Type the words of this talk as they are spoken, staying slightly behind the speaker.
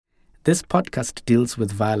This podcast deals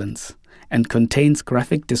with violence and contains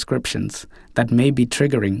graphic descriptions that may be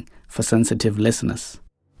triggering for sensitive listeners.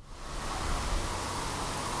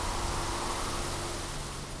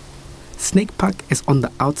 Snake Park is on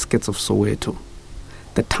the outskirts of Soweto.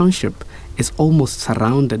 The township is almost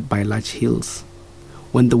surrounded by large hills.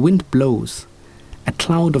 When the wind blows, a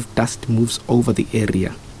cloud of dust moves over the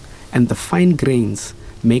area, and the fine grains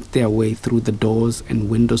make their way through the doors and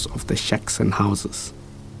windows of the shacks and houses.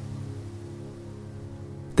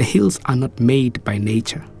 The hills are not made by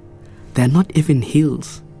nature. They are not even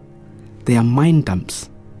hills. They are mine dumps,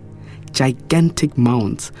 gigantic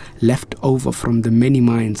mounds left over from the many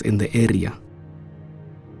mines in the area.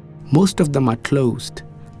 Most of them are closed,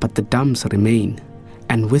 but the dumps remain,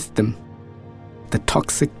 and with them, the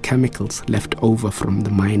toxic chemicals left over from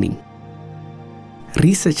the mining.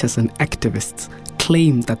 Researchers and activists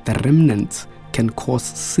claim that the remnants can cause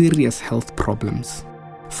serious health problems.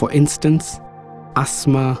 For instance,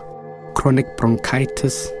 asthma, chronic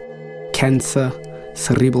bronchitis, cancer,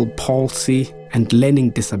 cerebral palsy, and learning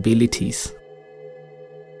disabilities.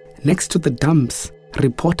 Next to the dumps,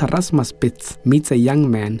 reporter Rasmus Bits meets a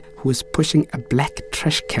young man who is pushing a black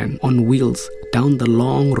trash can on wheels down the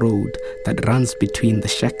long road that runs between the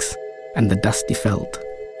shacks and the dusty veld.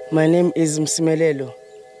 My name is Msimelelo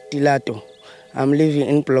Dilato. I'm living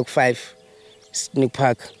in Block 5, Snake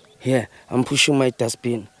Park. Here, I'm pushing my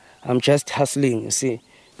dustbin. I'm just hustling, you see.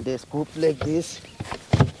 There's scoop like this.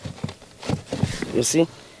 You see?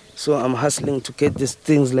 So I'm hustling to get these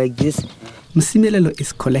things like this. Msimelelo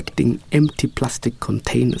is collecting empty plastic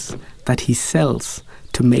containers that he sells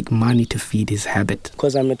to make money to feed his habit.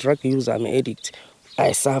 Because I'm a drug user, I'm an addict.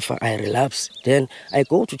 I suffer, I relapse. Then I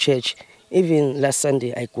go to church. Even last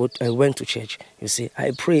Sunday, I went to church. You see,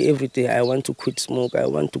 I pray every day. I want to quit smoke. I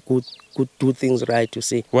want to go do things right, you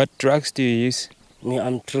see. What drugs do you use? Me,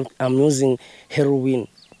 I'm using heroin.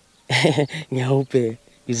 Nyaupe,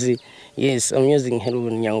 you see. Yes, I'm using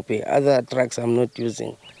heroin, nyaupe. Other drugs I'm not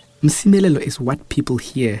using. Msimelelo is what people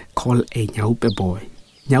here call a nyaupe boy.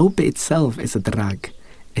 Nyaupe itself is a drug,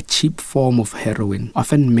 a cheap form of heroin,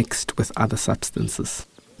 often mixed with other substances.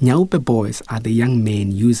 Nyaupe boys are the young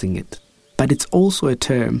men using it, but it's also a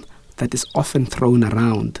term that is often thrown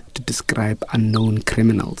around to describe unknown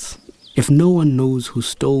criminals. If no one knows who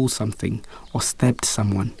stole something or stabbed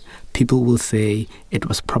someone, people will say it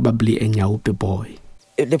was probably a nyaupe boy.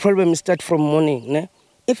 The problem starts from morning. Ne?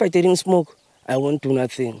 If I didn't smoke, I won't do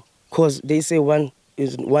nothing. Because they say one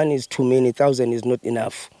is too many, 1,000 is not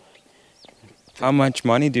enough. How much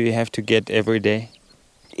money do you have to get every day?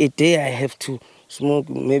 A day I have to smoke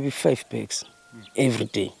maybe 5 packs every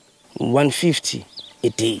day. 150 a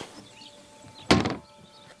day.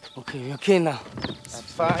 Okay now. That's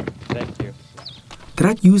fine. Thank you.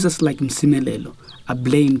 Drug users like Msimelelo are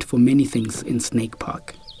blamed for many things in Snake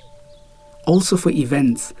Park. Also for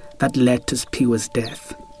events that led to Siphiwe's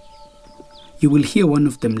death. You will hear one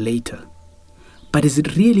of them later. But is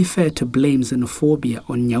it really fair to blame xenophobia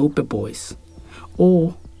on nyaupe boys?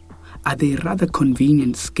 Or are they rather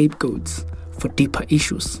convenient scapegoats for deeper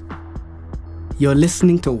issues? You're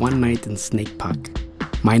listening to One Night in Snake Park.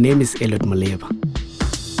 My name is Eliud Moleva.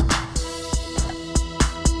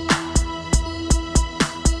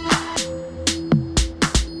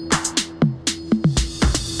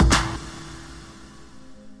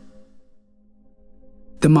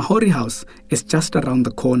 The Mahori House is just around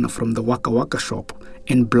the corner from the Waka Waka shop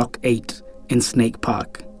in Block 8 in Snake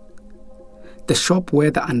Park. The shop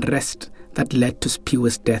where the unrest that led to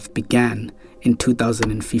Siphiwe's death began in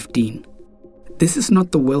 2015. This is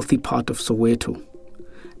not the wealthy part of Soweto,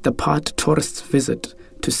 the part tourists visit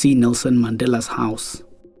to see Nelson Mandela's house.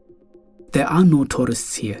 There are no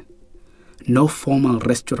tourists here, no formal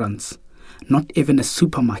restaurants, not even a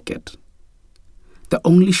supermarket. The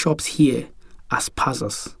only shops here are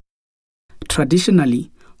spazas. Traditionally,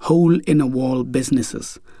 hole-in-a-wall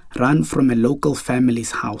businesses run from a local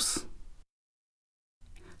family's house.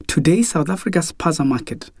 Today, South Africa's spaza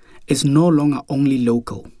market is no longer only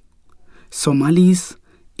local. Somalis,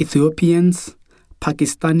 Ethiopians,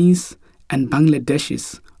 Pakistanis, and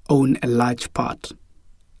Bangladeshis own a large part.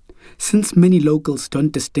 Since many locals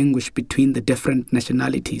don't distinguish between the different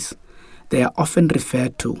nationalities, they are often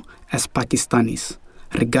referred to as Pakistanis,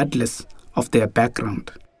 regardless of their background.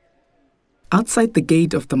 Outside the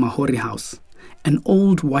gate of the Mahori House, an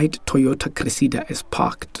old white Toyota Cressida is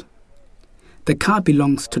parked. The car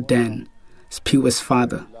belongs to Dan, Siphiwe's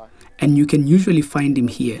father, and you can usually find him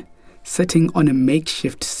here, sitting on a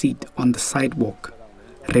makeshift seat on the sidewalk,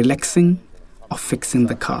 relaxing or fixing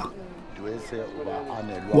the car.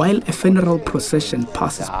 While a funeral procession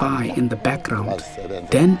passes by in the background,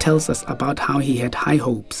 Dan tells us about how he had high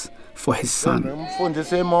hopes for his son.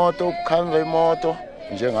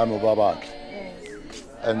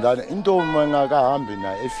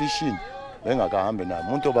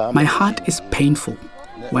 My heart is painful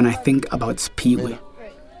when I think about Siphiwe,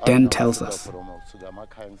 Dan tells us.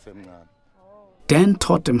 Dan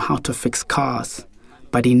taught him how to fix cars,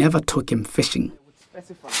 but he never took him fishing.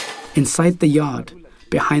 Inside the yard,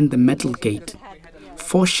 behind the metal gate,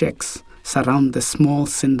 4 shacks surround the small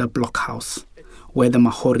cinder block house where the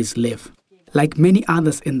Mahoris live. Like many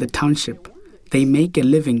others in the township, they make a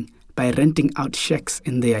living by renting out shacks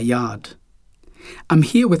in their yard. I'm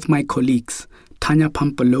here with my colleagues, Tanya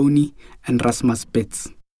Pampoloni and Rasmus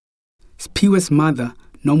Bitz. Siphiwe's mother,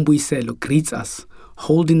 Nombuyiselo, greets us,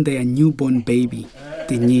 holding their newborn baby,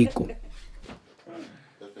 Tinyiko.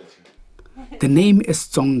 The name is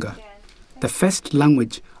Tsonga, the first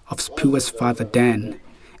language of Siphiwe's father Dan,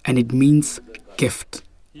 and it means gift.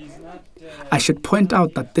 I should point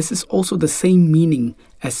out that this is also the same meaning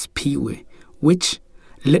as Siphiwe, which,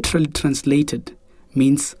 literally translated,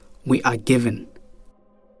 means we are given.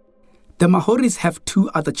 The Mahoris have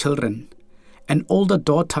 2 other children, an older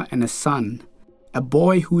daughter and a son, a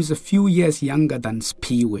boy who is a few years younger than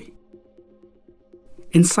Siphiwe.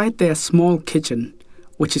 Inside their small kitchen,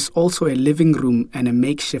 which is also a living room and a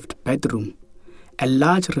makeshift bedroom, a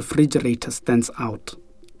large refrigerator stands out.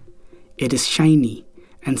 It is shiny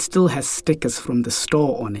and still has stickers from the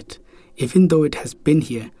store on it, even though it has been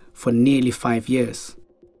here for nearly 5 years.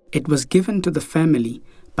 It was given to the family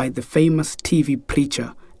by the famous TV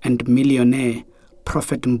preacher and millionaire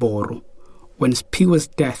Prophet Mboro when Siphiwe's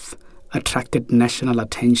death attracted national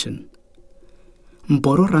attention.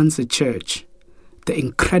 Mboro runs a church, the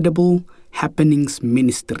Incredible Happenings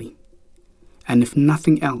Ministry, and if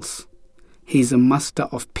nothing else, he is a master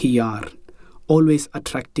of PR, always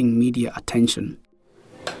attracting media attention.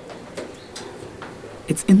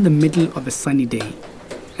 It's in the middle of a sunny day,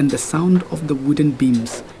 and the sound of the wooden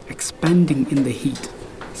beams expanding in the heat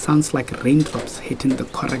sounds like raindrops hitting the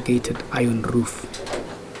corrugated iron roof.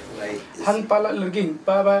 Usually,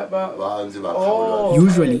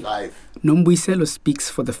 Nombuyiselo speaks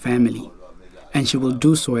for the family, and she will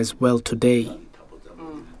do so as well today.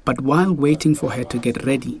 But while waiting for her to get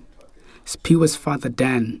ready, Siphiwe's father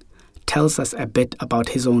Dan tells us a bit about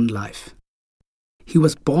his own life. He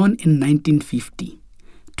was born in 1950,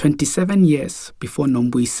 27 years before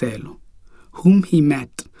Nombuyiselo, whom he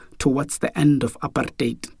met towards the end of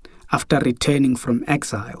apartheid after returning from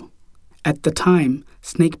exile. At the time,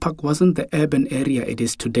 Snake Park wasn't the urban area it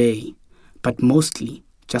is today, but mostly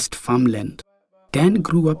just farmland. Dan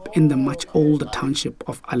grew up in the much older township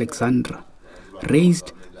of Alexandra,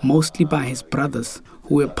 raised mostly by his brothers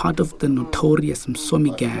who were part of the notorious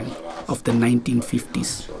Msomi gang of the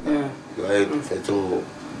 1950s.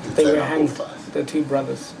 They were hanged, the 2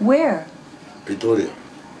 brothers. Where? Pretoria.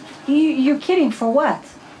 You're kidding, for what?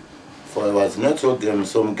 For it was not so the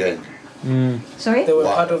Msomi gang. Sorry? They were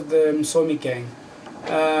part of the Msomi gang.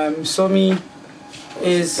 Msomi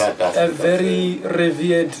is a very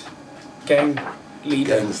revered gang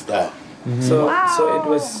leader. Gangster. So it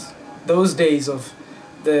was those days of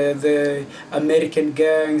the American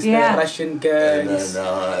gangs, the Russian gangs.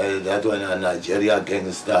 And that one a Nigeria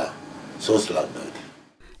gangster. So like that.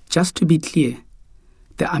 Just to be clear,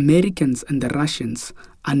 the Americans and the Russians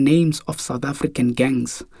are names of South African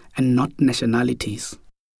gangs and not nationalities.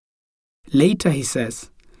 Later, he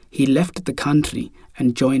says, he left the country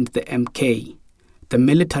and joined the MK, the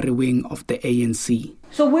military wing of the ANC.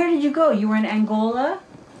 So where did you go? You were in Angola?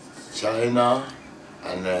 China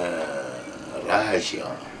and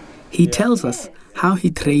Russia. He tells us how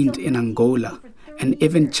he trained in Angola and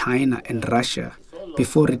even China and Russia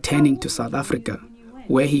before returning to South Africa,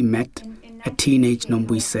 where he met a teenage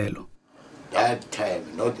Nombuyiselo. That time,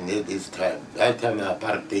 not this time. That time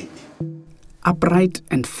apartheid. Upright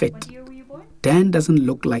and fit, Dan doesn't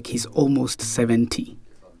look like he's almost 70.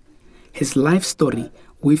 His life story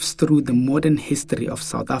weaves through the modern history of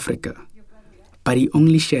South Africa, but he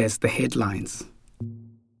only shares the headlines.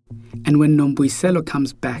 And when Nombuyiselo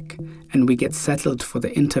comes back and we get settled for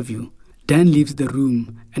the interview, Dan leaves the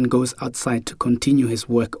room and goes outside to continue his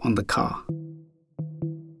work on the car.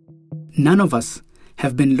 None of us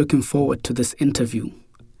have been looking forward to this interview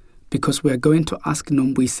because we're going to ask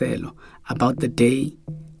Nombuyiselo about the day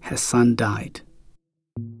her son died.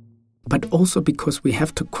 But also because we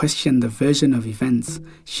have to question the version of events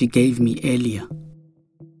she gave me earlier.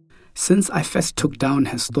 Since I first took down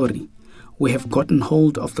her story, we have gotten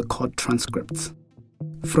hold of the court transcripts.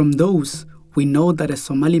 From those, we know that a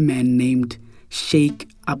Somali man named Sheikh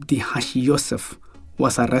Abdi Hashi Yosef,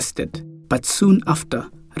 was arrested, but soon after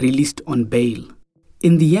released on bail.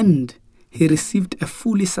 In the end, he received a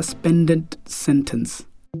fully suspended sentence.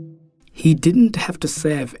 He didn't have to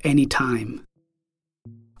serve any time.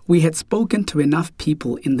 We had spoken to enough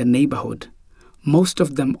people in the neighborhood, most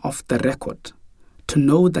of them off the record, to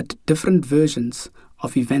know that different versions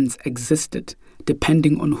of events existed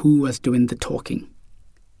depending on who was doing the talking.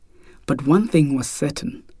 But one thing was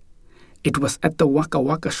certain. It was at the Waka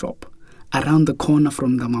Waka shop, around the corner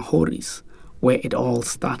from the Mahoris, where it all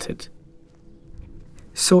started.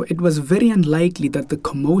 So it was very unlikely that the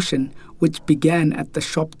commotion which began at the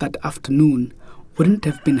shop that afternoon wouldn't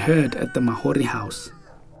have been heard at the Mahori house.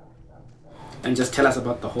 And just tell us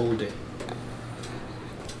about the whole day.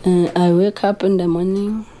 I wake up in the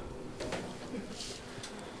morning.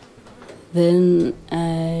 Then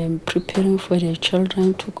I'm preparing for the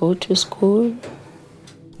children to go to school.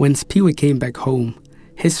 When Siphiwe came back home,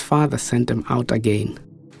 his father sent him out again.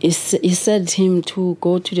 He said him to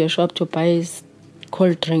go to the shop to buy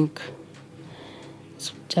cold drink.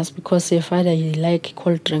 Just because his father, he likes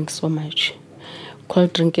cold drink so much.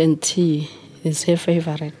 Cold drink and tea is his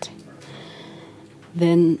favorite.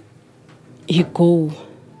 Then he go.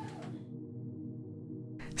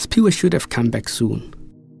 Siphiwe should have come back soon.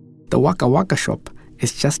 The Waka Waka shop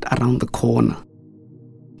is just around the corner.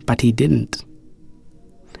 But he didn't.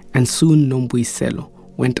 And soon Nombuyiselo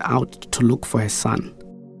went out to look for his son.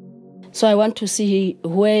 So I want to see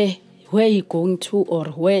where he going to or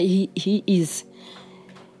where he is.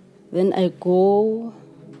 Then I go,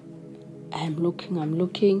 I'm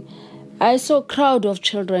looking. I saw a crowd of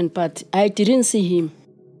children, but I didn't see him.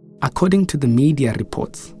 According to the media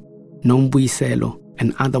reports, Nombuyiselo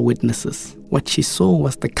and other witnesses, what she saw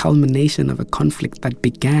was the culmination of a conflict that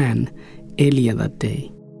began earlier that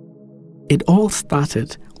day. It all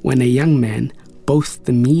started when a young man both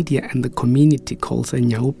the media and the community calls a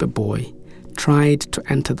Nyaupe boy tried to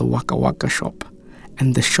enter the Waka Waka shop,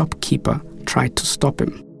 and the shopkeeper tried to stop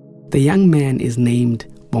him. The young man is named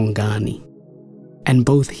Bongani, and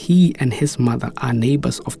both he and his mother are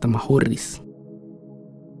neighbors of the Mahoris.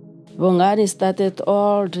 Bongani started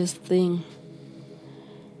all this thing.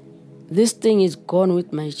 This thing is gone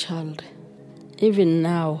with my child. Even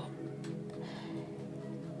now,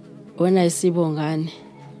 when I see Bongani,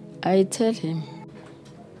 I tell him,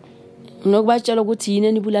 ngokubatshela ukuthi yini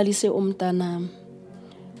enibulalise umntanami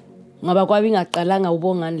ngoba kwabe ingaqalanga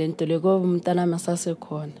uBongani lento leko umntanami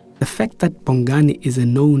asasekhona. The fact that Bongani is a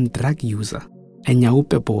known drug user, a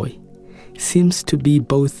Nyaupe boy, seems to be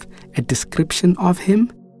both a description of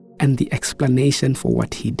him and the explanation for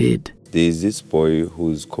what he did. There's this boy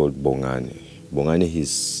who's called Bongani. Bongani,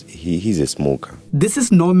 he's a smoker. This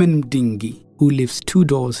is Norman Mdingi, who lives 2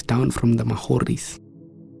 doors down from the Mahoris.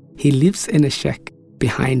 He lives in a shack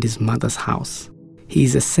behind his mother's house. He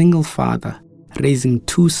is a single father, raising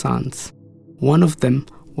 2 sons. One of them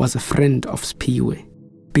was a friend of Siphiwe.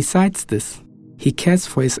 Besides this, he cares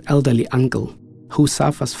for his elderly uncle, who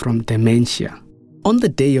suffers from dementia. On the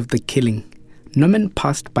day of the killing, Norman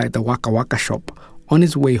passed by the Waka Waka shop on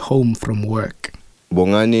his way home from work.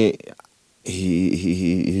 Bongani,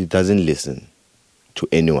 he doesn't listen to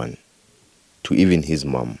anyone, to even his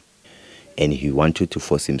mom, and he wanted to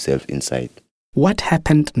force himself inside. What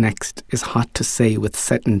happened next is hard to say with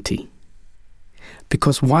certainty,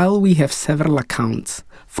 because while we have several accounts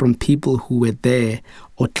from people who were there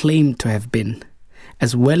or claimed to have been,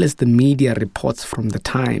 as well as the media reports from the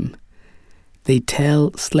time, they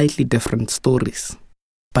tell slightly different stories.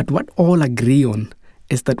 But what all agree on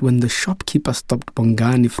is that when the shopkeeper stopped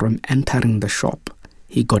Bongani from entering the shop,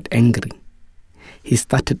 he got angry. He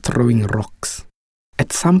started throwing rocks.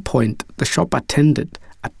 At some point, the shop attendant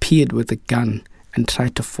appeared with a gun and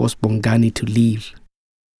tried to force Bongani to leave.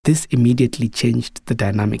 This immediately changed the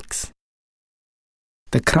dynamics.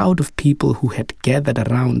 The crowd of people who had gathered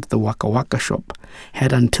around the Waka Waka shop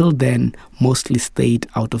had until then mostly stayed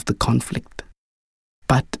out of the conflict.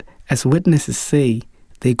 But, as witnesses say,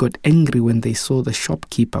 they got angry when they saw the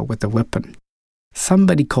shopkeeper with a weapon.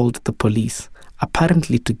 Somebody called the police,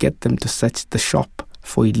 apparently to get them to search the shop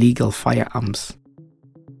for illegal firearms.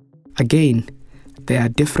 Again, there are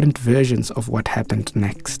different versions of what happened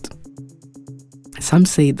next. Some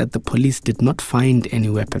say that the police did not find any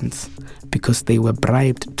weapons because they were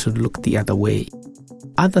bribed to look the other way.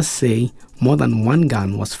 Others say more than one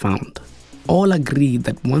gun was found. All agree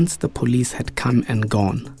that once the police had come and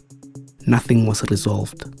gone, nothing was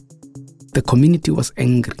resolved. The community was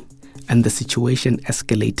angry and the situation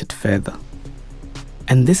escalated further.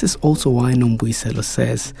 And this is also why Nombuyiselo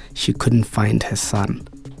says she couldn't find her son.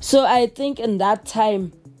 So I think in that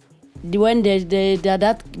time, when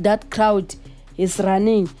that crowd is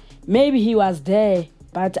running, maybe he was there,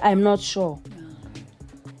 but I'm not sure.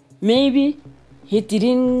 Maybe he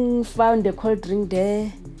didn't find the cold drink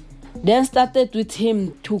there, then started with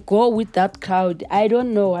him to go with that crowd. I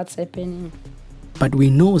don't know what's happening. But we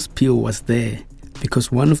know Sphiwe was there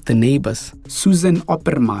because one of the neighbors, Susan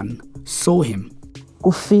Opperman, saw him.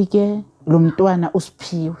 Kufike lo mntwana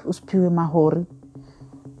uSphiwe Mahori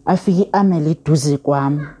afike amele duze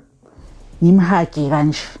kwami ngimhagi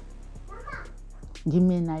kanje.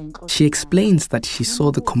 She explains that she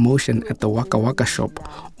saw the commotion at the Waka Waka shop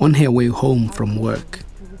on her way home from work.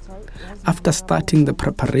 After starting the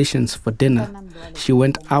preparations for dinner, she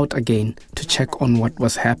went out again to check on what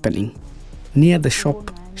was happening. Near the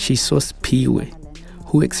shop, she saw Sphiwe,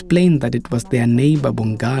 who explained that it was their neighbor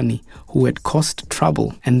Bongani who had caused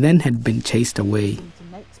trouble and then had been chased away.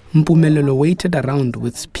 Mpumelelo waited around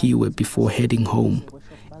with Sphiwe before heading home,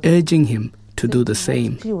 urging him to do the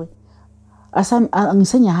same.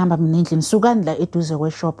 Ngisengiyahamba mina endlini sukani la eduze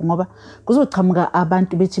kweshop ngoba kuzoqhamuka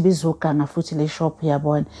abantu bethi bezoganga futhi le shop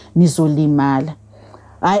yabona nizolimala.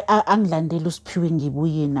 Hayi angilandela uSphiwe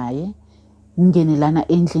ngibuye naye ngene lana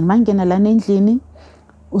endlini mangena lana endlini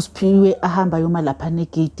uSphiwe ahamba yoma lapha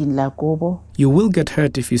negate la kubo. You will get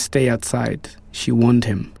hurt if you stay outside, she warned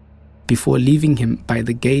him, before leaving him by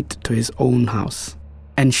the gate to his own house.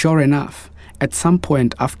 And sure enough, at some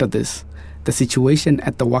point after this, the situation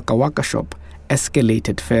at the Waka Waka shop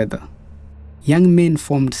escalated further. Young men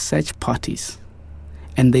formed search parties,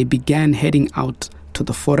 and they began heading out to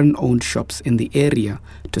the foreign-owned shops in the area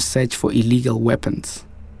to search for illegal weapons.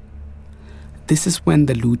 This is when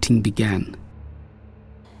the looting began.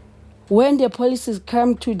 When the police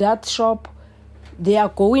come to that shop, they are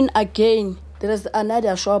going again. There is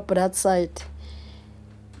another shop that side.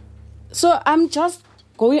 So I'm just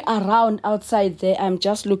going around outside there. I'm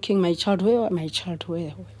just looking, my child, where?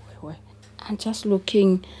 I'm just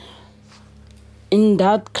looking in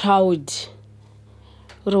that crowd.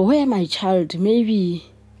 Where my child?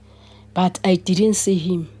 Maybe. But I didn't see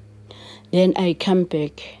him. Then I come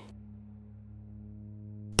back.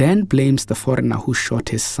 Dan blames the foreigner who shot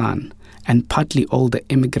his son and partly all the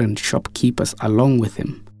immigrant shopkeepers along with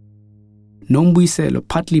him. Nombuyiselo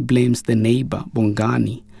partly blames the neighbor,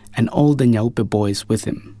 Bongani, and all the Nyaupe boys with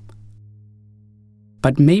him.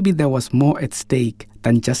 But maybe there was more at stake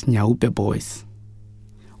than just Nyaupe boys.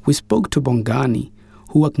 We spoke to Bongani,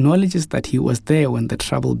 who acknowledges that he was there when the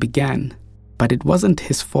trouble began, but it wasn't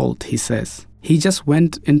his fault, he says. He just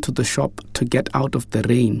went into the shop to get out of the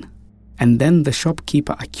rain, and then the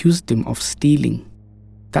shopkeeper accused him of stealing.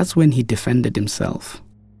 That's when he defended himself.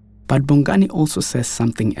 But Bongani also says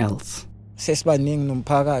something else. Sesibaningi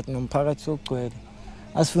nomphakathi sogcwele.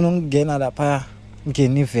 Asifuna ukungena lapha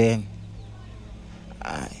ngene iveni.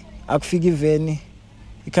 Akufika iveni.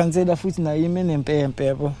 Ikhansela futhi nayo ime nempempe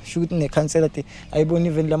yabo. Shukuthi nekhansela te ayibona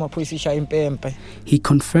iveni lamaphoyisa ishaya impempe. He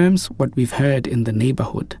confirms what we've heard in the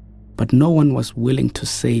neighborhood, but no one was willing to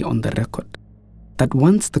say on the record that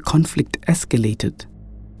once the conflict escalated,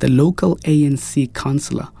 the local ANC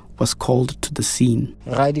councillor was called to the scene.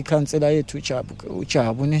 Radi councillor yethu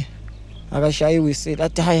uchabu ne. Akashayi wisela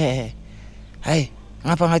athi hayi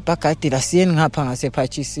ngapha ngathi bakadela siyeni ngapha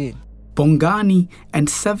ngasephathisini. Bongani and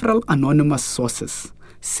several anonymous sources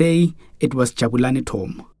say it was Jabulani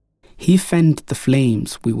Tom. He fanned the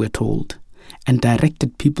flames, we were told, and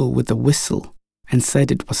directed people with a whistle and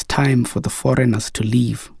said it was time for the foreigners to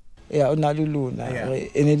leave. Yeah, unaluluna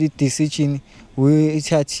eneli decision we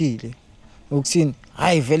ithathile ukuthini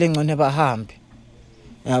hayi vele ngone bahambe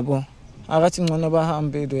yabo akathi ngone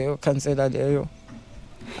bahambe leyo councillor leyo.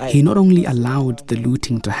 He not only allowed the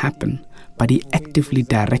looting to happen, but he actively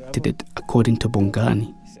directed it, according to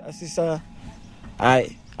Bongani. Asisa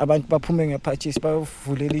hayi abantu baphume ngepurchase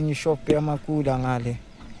bavulela inye shop yamakula ngale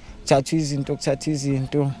thatha izinto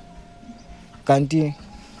kanti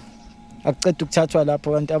akuceda ukuthathwa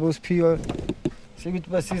lapho kanti abosiphiwe sekuthi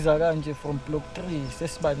basiza kanje from block 3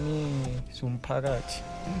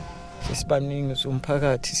 sesibaningi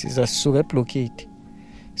somphakathi sizasuka eblock 8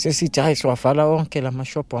 sesithi hayi siwavala wonke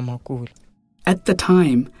lamashop amakulu. At the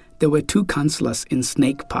time, there were 2 councillors in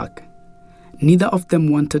Snake Park. Neither of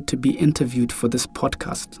them wanted to be interviewed for this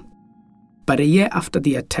podcast. But a year after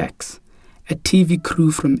the attacks, a TV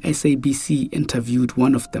crew from SABC interviewed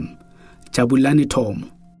one of them, Jabulani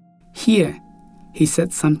Tom. Here, he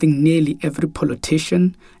said something nearly every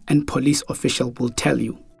politician and police official will tell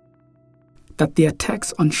you, that the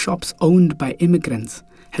attacks on shops owned by immigrants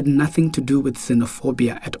had nothing to do with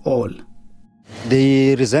xenophobia at all.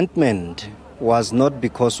 The resentment was not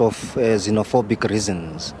because of xenophobic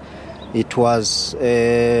reasons. it was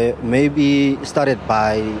maybe started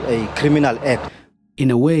by a criminal act.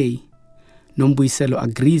 In a way, Nombuyiselo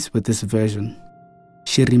agrees with this version.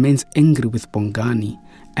 She remains angry with Bongani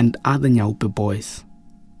and other Nyaupe boys.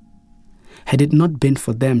 Had it not been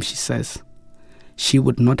for them, she says, she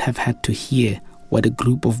would not have had to hear what a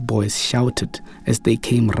group of boys shouted as they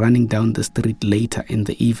came running down the street later in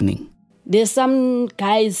the evening. There's some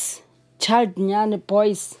guys, child young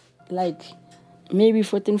boys, like maybe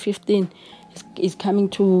 14, 15, is coming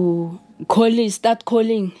to start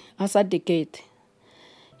calling us at the gate.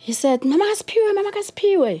 He said, Mama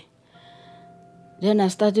Kasipiwe. Then I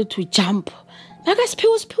started to jump. Mama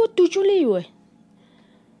Kasipiwe.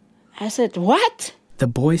 I said, what? The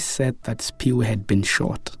boys said that Spiwe had been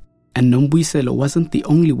shot, and Nombuyiselo wasn't the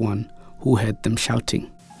only one who heard them shouting.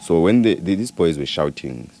 So when these boys were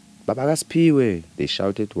shouting, Baba Spiwe, they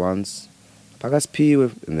shouted once, Baba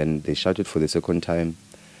Spiwe, and then they shouted for the second time.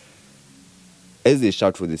 As they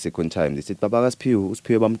shout for the second time, they said, Baba Spiwe,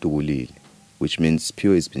 Spiwe bamdugulile, which means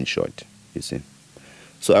Spiwe has been shot, you see.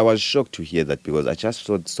 So I was shocked to hear that because I just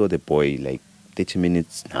saw the boy like 30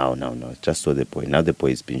 minutes now, just saw the boy. Now the boy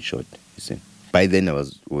has been shot, you see. By then I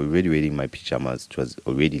was already wearing my pajamas. It was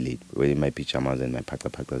already late. Wearing my pajamas and my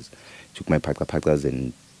paklas. Took my paklas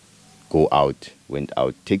and went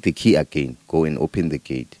out, take the key again, go and open the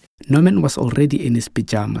gate. Norman was already in his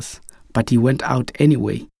pajamas, but he went out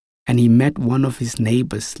anyway, and he met one of his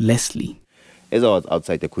neighbors, Leslie. As I was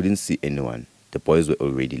outside, I couldn't see anyone. The boys were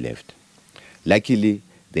already left. Luckily,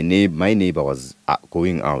 my neighbor was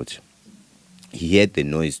going out. He heard the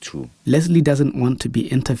noise too. Leslie doesn't want to be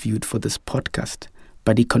interviewed for this podcast,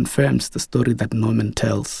 but he confirms the story that Norman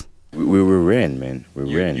tells. We ran, man.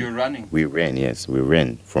 We ran. You're running? We ran, yes. We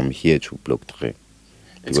ran from here to Block 3.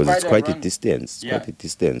 Because it's quite a distance. Yeah. Quite a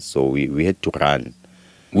distance. So we had to run.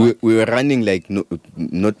 We were running like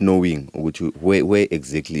not knowing where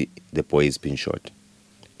exactly the boy has been shot.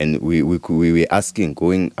 And we were asking,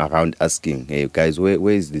 going around asking, hey guys, where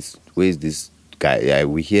is this guy?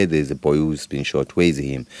 We hear there's a boy who's been shot. Where is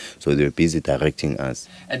him? So they were busy directing us.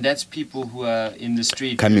 And that's people who are in the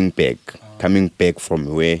street? Coming back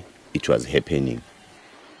from where it was happening.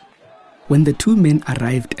 When the two men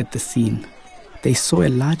arrived at the scene, they saw a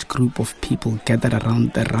large group of people gathered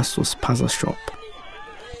around the Rasos Paza shop.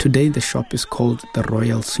 Today the shop is called the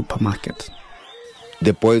Royal Supermarket.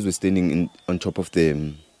 The boys were standing on top of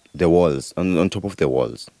the walls, on top of the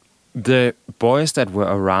walls. The boys that were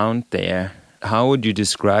around there, how would you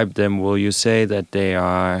describe them? Will you say that they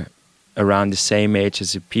are around the same age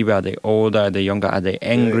as the people? Are they older? Are they younger? Are they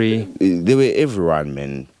angry? They were everyone,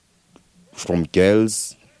 man. From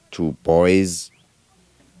girls to boys.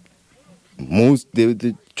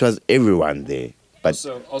 It was everyone there. But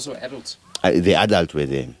also adults? The adults were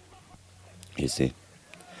there, you see.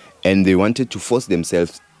 And they wanted to force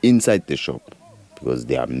themselves inside the shop because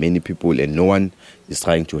there are many people and no one is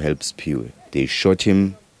trying to help Spiwe. They shot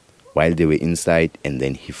him while they were inside and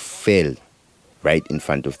then he fell right in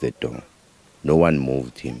front of the door. No one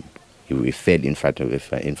moved him. He fell in front of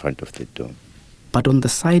the door. But on the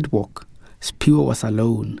sidewalk, Spiwe was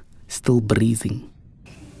alone, still breathing.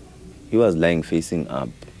 He was lying facing up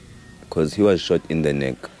because he was shot in the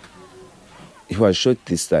neck. He was shot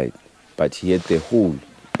this side, but he had the hole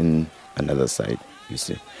in another side, you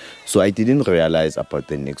see. So I didn't realize about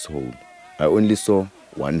the next hole. I only saw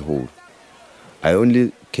one hole. I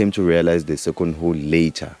only came to realize the second hole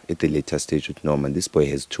later, at the later stage with Norman. This boy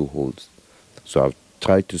has two holes. So I've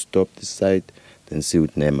tried to stop this side, then see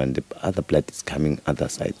with Norman, the other blood is coming other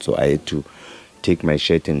side. So I had to take my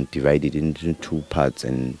shirt and divide it into two parts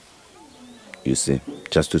and, you see,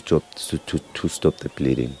 just to stop the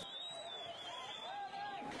bleeding.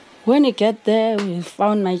 When we get there, we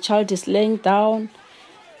found my child is laying down.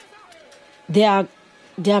 There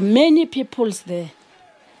are many people there.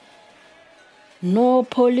 No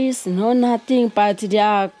police, no nothing, but they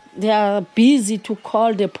are busy to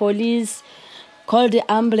call the police, call the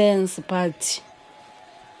ambulance, but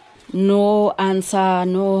no answer,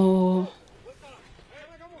 no.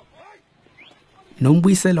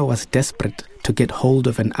 Nombuyiselo was desperate to get hold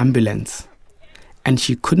of an ambulance, and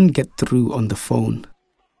she couldn't get through on the phone.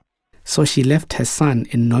 So she left her son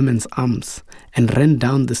in Norman's arms and ran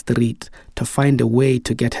down the street to find a way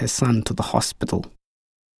to get her son to the hospital.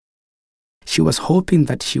 She was hoping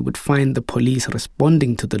that she would find the police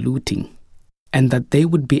responding to the looting and that they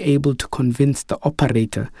would be able to convince the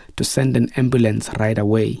operator to send an ambulance right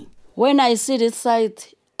away. When I see this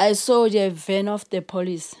site, I saw the van of the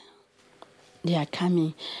police. They are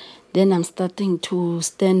coming. Then I'm starting to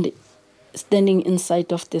standing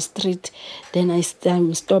inside of the street. Then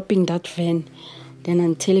I'm stopping that van. Then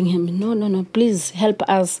I'm telling him, no, please help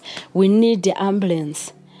us. We need the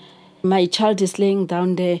ambulance. My child is laying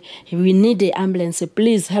down there. We need the ambulance.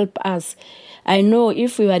 Please help us. I know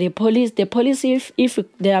if we are the police, if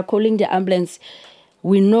they are calling the ambulance,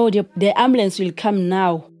 we know the ambulance will come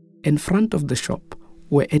now. In front of the shop,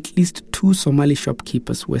 where at least 2 Somali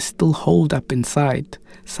shopkeepers were still holed up inside,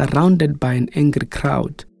 surrounded by an angry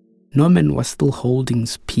crowd, Norman was still holding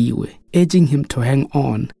Siphiwe, urging him to hang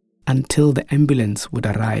on until the ambulance would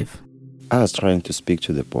arrive. I was trying to speak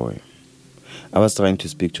to the boy. I was trying to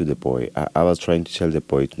tell the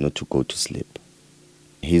boy not to go to sleep.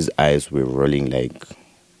 His eyes were rolling like...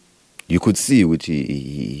 You could see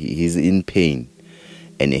he's in pain.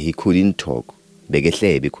 And he couldn't talk. Like, you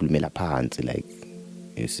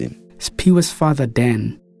see. Siphiwe's father,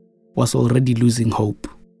 Dan, was already losing hope.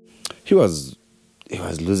 He was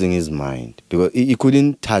losing his mind because he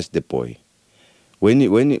couldn't touch the boy. When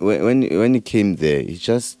he came there, he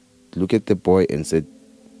just looked at the boy and said,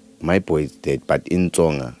 "My boy is dead," but in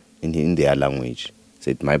Tsonga, in their language,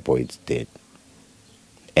 said, "My boy is dead."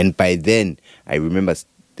 And by then, I remember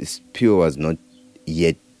Siphiwe was not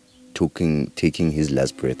yet taking his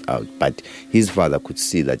last breath out, but his father could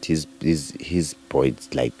see that his boy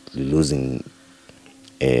is like losing,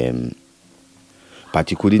 but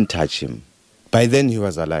he couldn't touch him. By then, he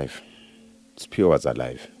was alive. Siphiwe was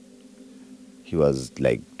alive. He was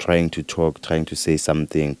like trying to talk, trying to say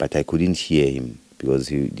something, but I couldn't hear him because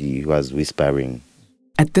he was whispering.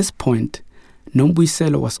 At this point,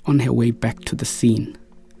 Nombuyiselo was on her way back to the scene.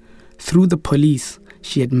 Through the police,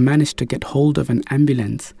 she had managed to get hold of an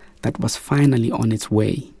ambulance that was finally on its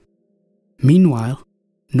way. Meanwhile,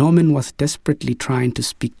 Norman was desperately trying to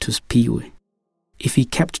speak to Siphiwe. If he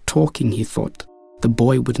kept talking, he thought, the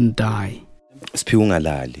boy wouldn't die. Siphiwe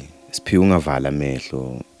ungalali, Siphiwe ungavala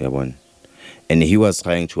amehlo, yabona. And he was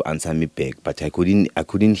trying to answer me back, but I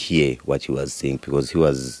couldn't hear what he was saying because he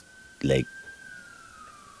was like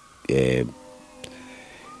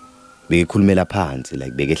bekhulumela phansi,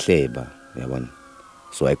 like bekehleba, yabona.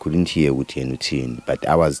 So I couldn't hear what he was saying, but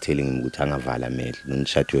I was telling him ukuthi angavala amehlo, don't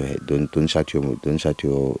shut your head, don't shut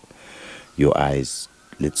your eyes.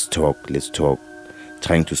 Let's talk,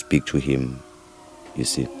 trying to speak to him, you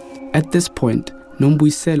see. At this point,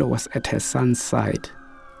 Nombuyiselo was at her son's side.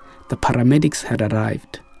 The paramedics had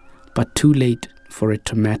arrived, but too late for it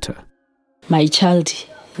to matter. My child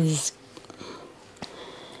is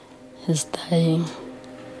dying.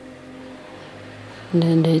 And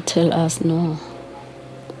then they tell us, no,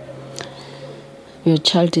 your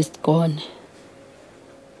child is gone.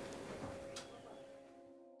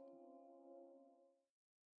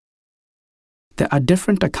 There are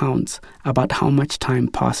different accounts about how much time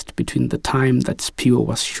passed between the time that Siphiwe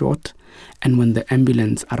was shot and when the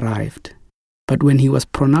ambulance arrived. But when he was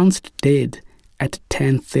pronounced dead at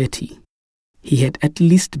 10:30, he had at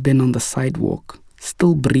least been on the sidewalk,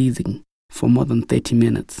 still breathing, for more than 30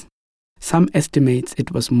 minutes. Some estimates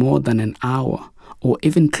it was more than an hour or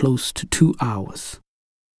even close to 2 hours.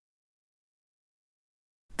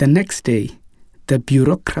 The next day, the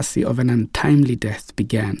bureaucracy of an untimely death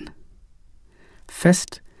began.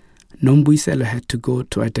 First, Nombuyiselo had to go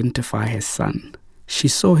to identify her son. She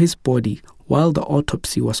saw his body while the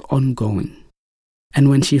autopsy was ongoing. And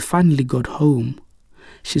when she finally got home,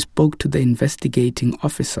 she spoke to the investigating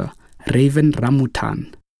officer, Raven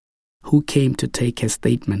Ramutan, who came to take her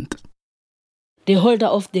statement. The holder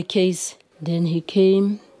of the case, then he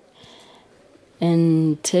came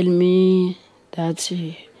and tell me that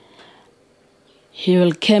he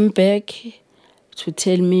will come back to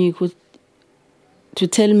tell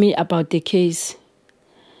me about the case.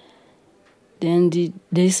 Then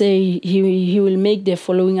they say he will make the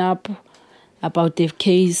following up about the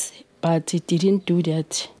case, but he didn't do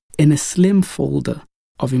that. In a slim folder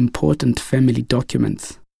of important family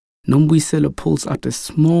documents, Nombuyiselo pulls out a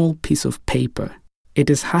small piece of paper. It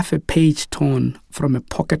is half a page torn from a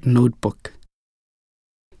pocket notebook.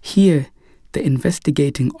 Here, the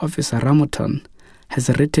investigating officer Ramutan has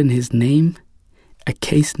written his name, a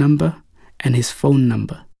case number, and his phone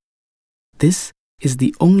number. This is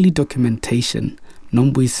the only documentation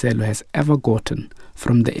Nombuyiselo has ever gotten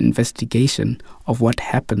from the investigation of what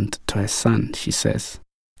happened to her son, she says.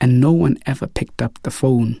 And no one ever picked up the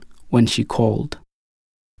phone when she called.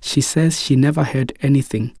 She says she never heard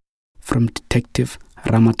anything from Detective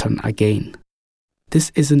Ramutan again.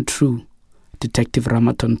 This isn't true, Detective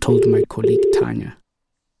Ramutan told my colleague Tanya.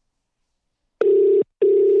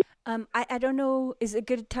 I don't know, is it a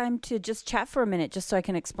good time to just chat for a minute, just so I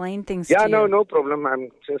can explain things to you? Yeah, no problem. I'm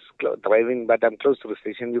just driving, but I'm close to the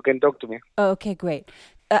station. You can talk to me. Oh, okay, great.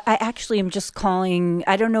 I actually am just calling.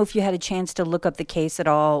 I don't know if you had a chance to look up the case at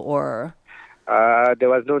all, or... There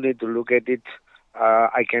was no need to look at it.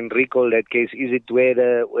 I can recall that case. Is it where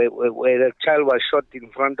the child was shot in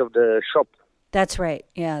front of the shop? That's right.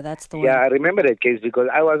 Yeah, that's the one. Yeah, I remember that case because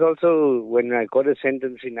I was also, when I got a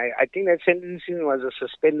sentencing, I think that sentencing was a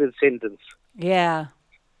suspended sentence. Yeah.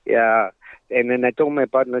 Yeah. And then I told my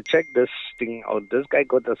partner, check this thing out. This guy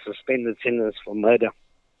got a suspended sentence for murder.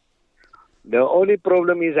 The only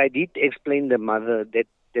problem is I did explain the mother that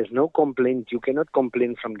there's no complaint. You cannot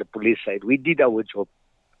complain from the police side. We did our job.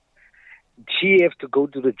 She have to go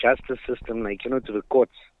to the justice system, to the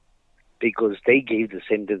courts, because they gave the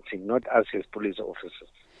sentencing, not us as police officers.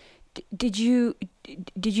 Did you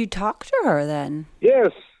talk to her then?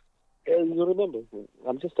 Yes. You remember?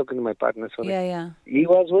 I'm just talking to my partner. Sorry. Yeah. He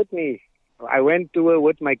was with me. I went to her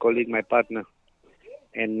with my colleague, my partner.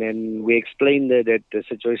 And then we explained that the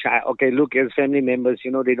situation. Okay, look, as family members,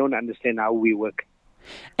 they don't understand how we work.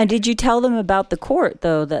 And did you tell them about the court,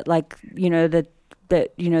 though, that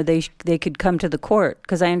they could come to the court?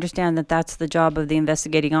 Because I understand that that's the job of the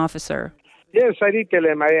investigating officer. Yes, I did tell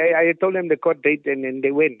them. I told them the court date, and then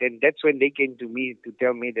they went. And that's when they came to me to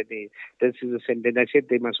tell me that this is a sentence. I said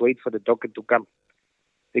they must wait for the docket to come.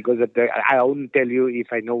 Because I won't tell you if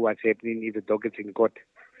I know what's happening if the docket's in court.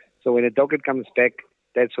 So when the docket comes back,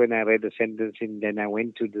 that's when I read the sentence. And then I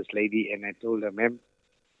went to this lady and I told her, ma'am,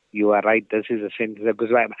 you are right, this is a sentence.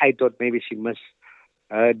 Because I thought maybe she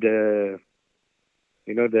misheard the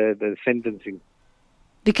sentencing.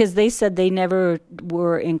 Because they said they never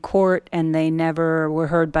were in court and they never were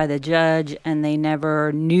heard by the judge and they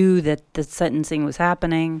never knew that the sentencing was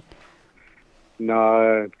happening.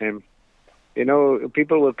 No, ma'am.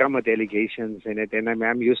 People will come with allegations and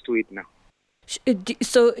I'm used to it now.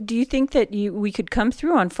 So do you think that we could come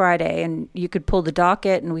through on Friday and you could pull the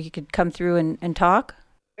docket and we could come through and talk?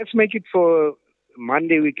 Let's make it for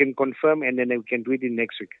Monday. We can confirm and then we can do it in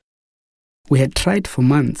next week. We had tried for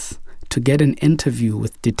months to get an interview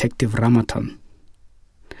with Detective Ramaton.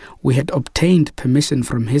 We had obtained permission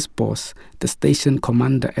from his boss, the station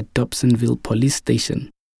commander at Dobsonville Police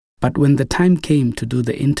Station. But when the time came to do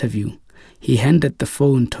the interview, he handed the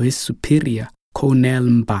phone to his superior, Colonel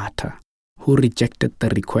Mbata, who rejected the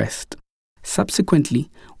request. Subsequently,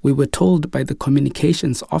 we were told by the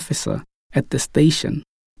communications officer at the station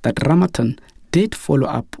that Ramaton did follow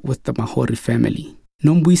up with the Mahori family.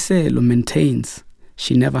 Nombuyiselo maintains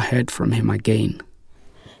she never heard from him again.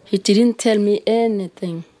 He didn't tell me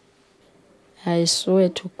anything. I swear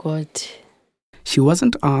to God. She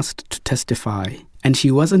wasn't asked to testify, and she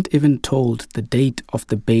wasn't even told the date of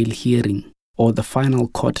the bail hearing or the final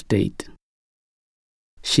court date.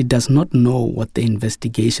 She does not know what the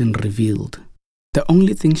investigation revealed. The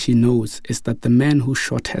only thing she knows is that the man who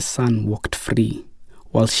shot her son walked free,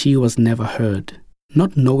 while she was never heard.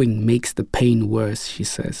 Not knowing makes the pain worse, she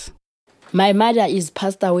says. My mother is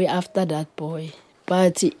passed away after that boy.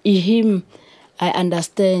 But him, I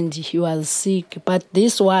understand he was sick. But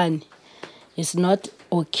this one is not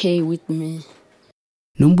okay with me.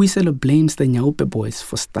 Nombuyiselo blames the Nyaupe boys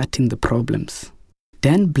for starting the problems.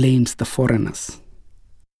 Dan blames the foreigners.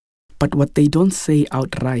 But what they don't say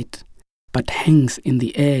outright, but hangs in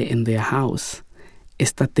the air in their house,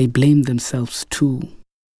 is that they blame themselves too.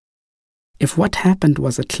 If what happened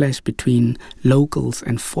was a clash between locals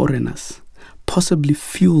and foreigners, possibly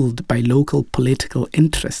fueled by local political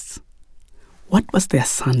interests, what was their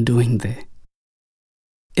son doing there?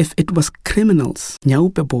 If it was criminals,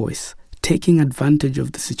 Nyaupe boys, taking advantage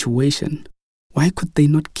of the situation, why could they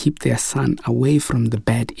not keep their son away from the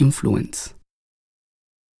bad influence?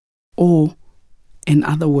 Or, in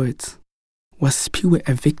other words, was Siphiwe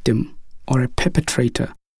a victim or a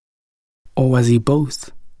perpetrator? Or was he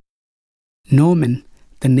both? Norman,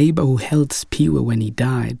 the neighbor who held Siphiwe when he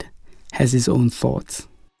died, has his own thoughts.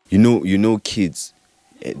 You know, kids,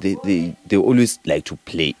 they always like to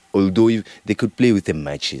play. Although they could play with the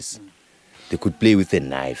matches, they could play with a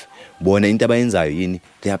knife.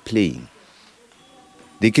 They are playing.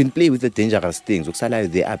 They can play with the dangerous things.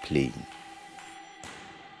 They are playing.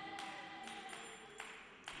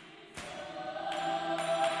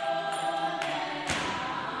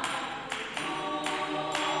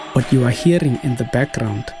 What you are hearing in the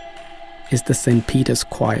background is the St. Peter's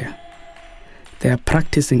Choir. They are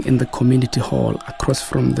practicing in the community hall across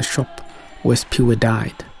from the shop where Siphiwe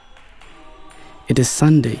died. It is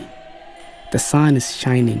Sunday. The sun is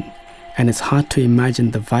shining, and it's hard to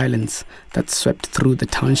imagine the violence that swept through the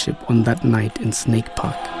township on that night in Snake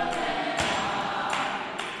Park.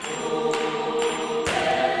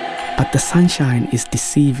 But the sunshine is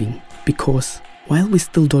deceiving because While we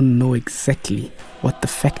still don't know exactly what the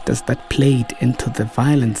factors that played into the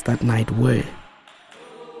violence that night were,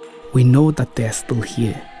 we know that they are still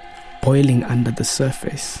here, boiling under the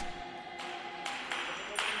surface.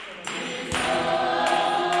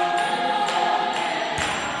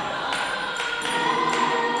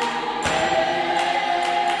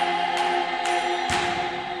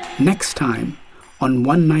 Next time on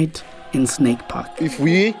One Night in Snake Park. If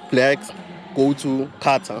we blacks go to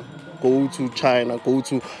Qatar, go to China, go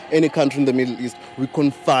to any country in the Middle East, we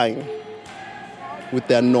confine with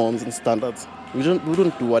their norms and standards. We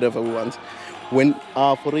don't do whatever we want. When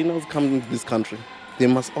our foreigners come into this country, they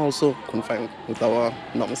must also confine with our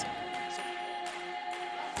norms.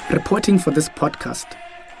 Reporting for this podcast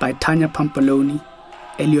by Tanya Pampaloni,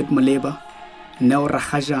 Elliot Moleba, Neo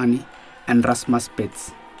Rahajani, and Rasmus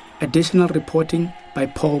Betts. Additional reporting by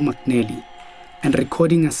Paul McNally, and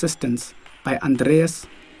recording assistance by Andreas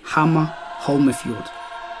Hammer Holmefield.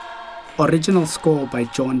 Original score by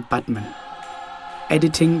John Batman.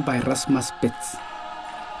 Editing by Rasmus Betts.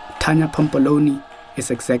 Tanya Pampaloni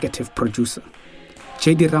is executive producer.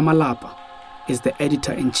 JD Ramalapa is the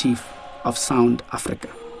editor-in-chief of Sound Africa.